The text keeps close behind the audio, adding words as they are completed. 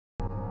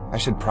I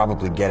should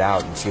probably get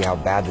out and see how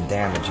bad the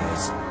damage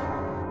is.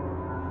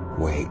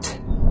 Wait.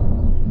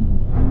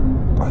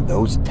 Are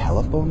those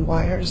telephone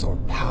wires or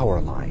power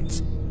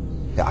lines?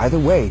 Yeah, either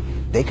way,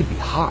 they could be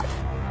hot.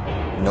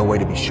 No way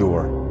to be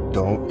sure.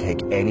 Don't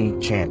take any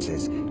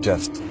chances.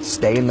 Just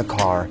stay in the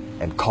car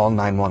and call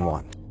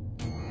 911.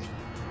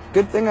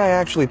 Good thing I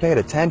actually paid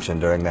attention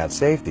during that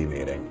safety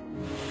meeting.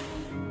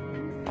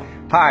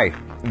 Hi,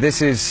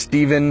 this is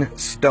Steven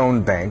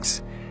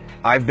Stonebanks.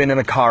 I've been in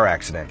a car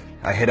accident.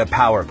 I hit a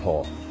power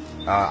pole.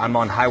 I'm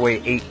on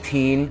Highway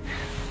 18,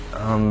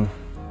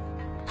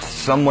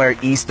 somewhere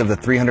east of the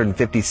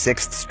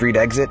 356th Street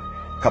exit,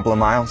 a couple of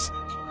miles.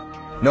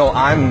 No,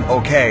 I'm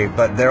okay,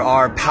 but there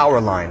are power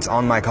lines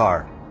on my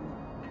car.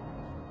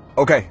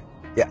 Okay,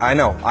 yeah, I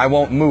know. I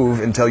won't move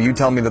until you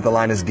tell me that the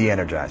line is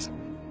de-energized.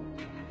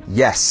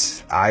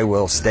 Yes, I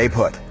will stay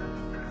put.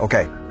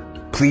 Okay,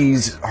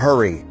 please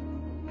hurry.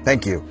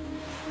 Thank you.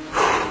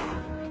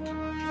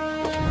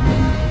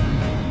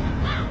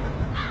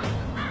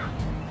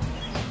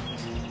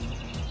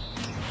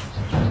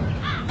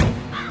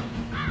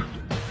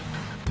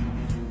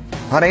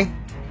 Honey?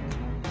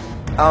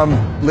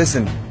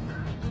 Listen.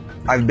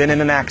 I've been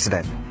in an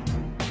accident.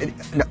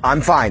 No,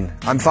 I'm fine.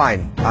 I'm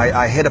fine.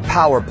 I hit a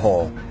power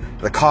pole.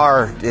 The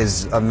car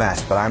is a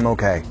mess, but I'm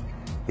okay.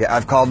 Yeah,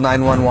 I've called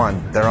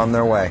 911. They're on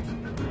their way.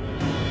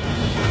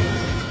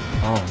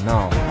 Oh,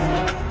 no.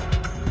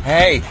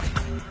 Hey!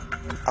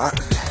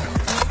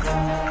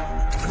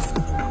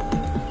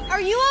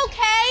 Are you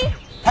okay?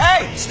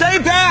 Hey! Stay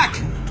back!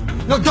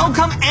 No, don't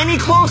come any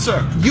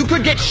closer! You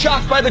could get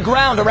shocked by the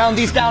ground around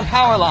these down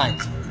power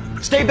lines.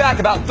 Stay back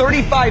about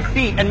 35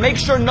 feet and make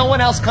sure no one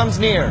else comes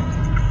near.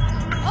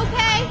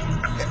 Okay.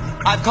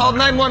 I've called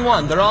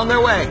 911. They're on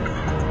their way.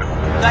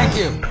 Thank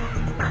you.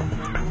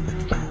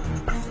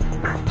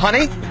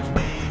 Honey?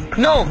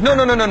 No,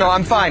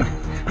 I'm fine.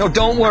 No,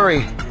 don't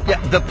worry. Yeah,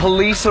 the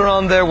police are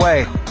on their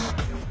way.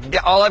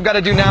 Yeah, all I've got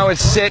to do now is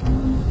sit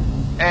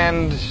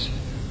and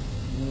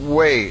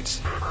wait.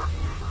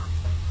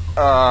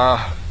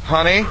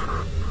 Honey?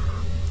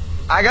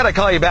 I gotta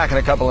call you back in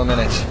a couple of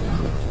minutes.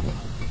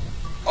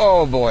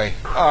 Oh boy.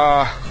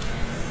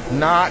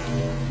 Not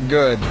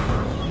good.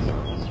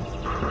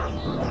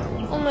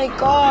 Oh my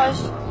gosh.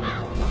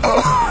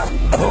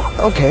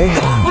 Okay.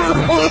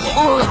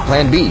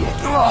 Plan B.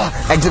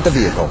 Exit the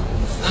vehicle.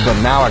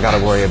 But now I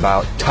gotta worry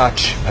about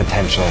touch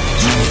potential.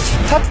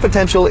 Touch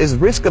potential is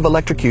risk of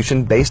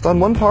electrocution based on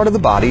one part of the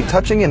body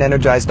touching an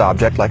energized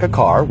object like a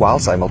car while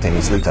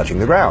simultaneously touching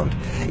the ground.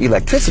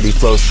 Electricity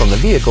flows from the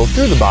vehicle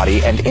through the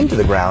body and into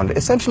the ground,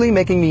 essentially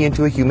making me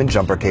into a human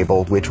jumper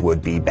cable, which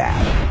would be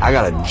bad. I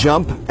gotta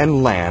jump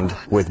and land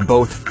with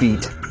both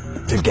feet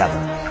together.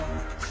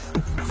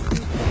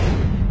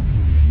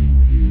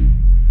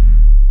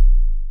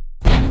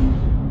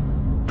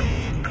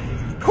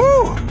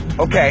 Whew!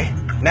 Okay.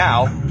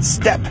 Now,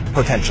 step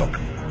potential.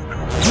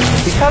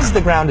 Because the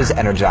ground is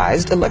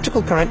energized,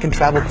 electrical current can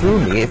travel through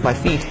me if my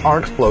feet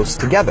aren't close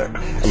together.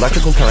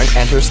 Electrical current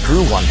enters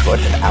through one foot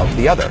and out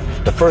the other.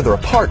 The further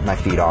apart my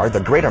feet are,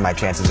 the greater my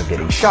chances of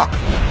getting shocked.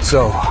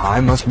 So, I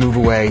must move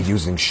away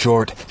using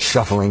short,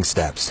 shuffling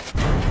steps.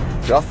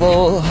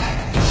 Shuffle,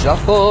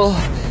 shuffle,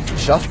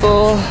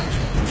 shuffle.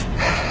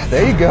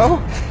 There you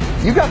go.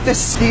 You got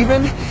this,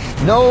 Steven.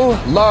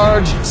 No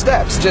large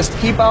steps, just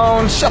keep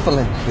on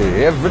shuffling.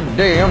 Every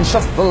day I'm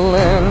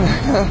shuffling.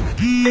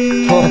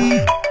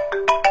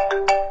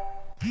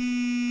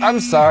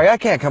 I'm sorry, I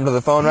can't come to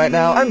the phone right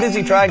now. I'm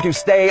busy trying to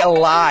stay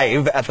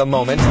alive at the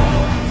moment.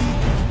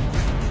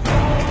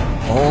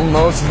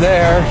 Almost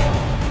there.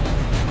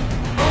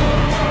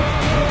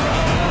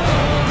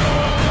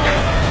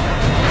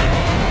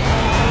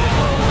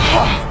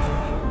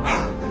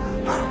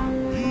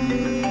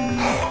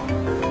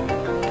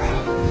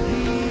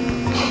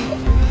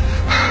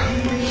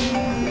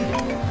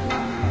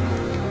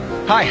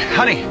 Hi,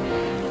 honey.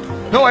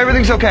 No,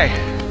 everything's okay.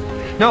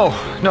 No,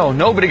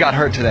 nobody got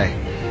hurt today.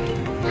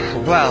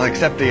 Well,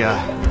 except the,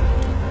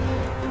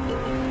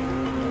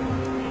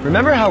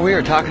 Remember how we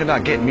were talking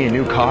about getting me a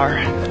new car?